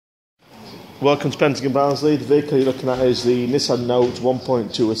Welcome to Pentagon Barnsley. The vehicle you're looking at is the Nissan Note 1.2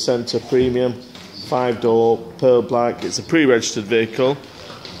 Ascenta Premium, 5-door, pearl black. It's a pre-registered vehicle.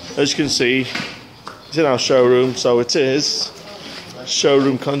 As you can see, it's in our showroom, so it is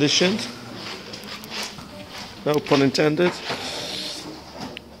showroom condition. No pun intended.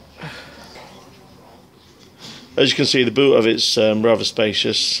 As you can see, the boot of it's rather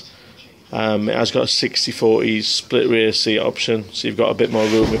spacious. It has got a 60/40 split rear seat option, so you've got a bit more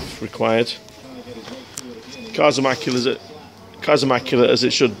room if required. Car's immaculate as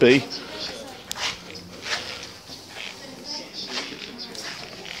it should be.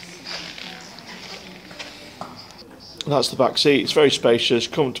 That's the back seat. It's very spacious,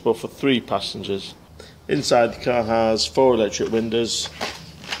 comfortable for 3 passengers. Inside the car has 4 electric windows.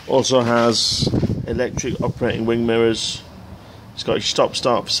 Also has electric operating wing mirrors. It's got a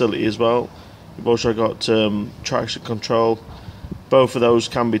stop-start facility as well. You've also got traction control. Both of those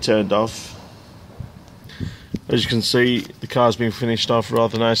can be turned off. As you can see, the car's been finished off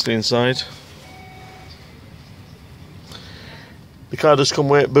rather nicely inside. The car does come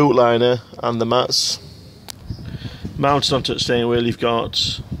with boot liner and the mats. Mounted onto the steering wheel, you've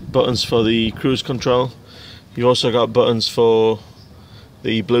got buttons for the cruise control. You've also got buttons for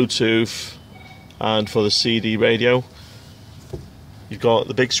the Bluetooth and for the CD radio. You've got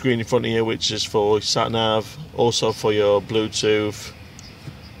the big screen in front of you, which is for sat-nav, also for your Bluetooth.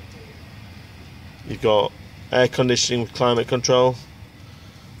 You've got air conditioning with climate control.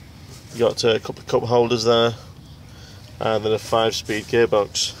 You've got a couple of cup holders there, and then a 5-speed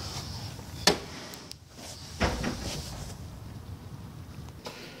gearbox.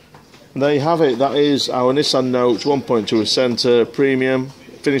 And there you have it. That is our Nissan Note 1.2 Ascenta Premium,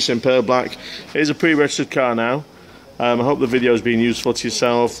 finished in pearl black. It is a pre-registered car now. I hope the video has been useful to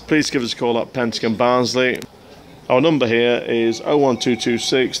yourself. Please give us a call at Pentagon Barnsley. Our number here is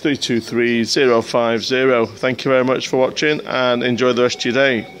 01226 323 050. Thank you very much for watching and enjoy the rest of your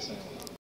day.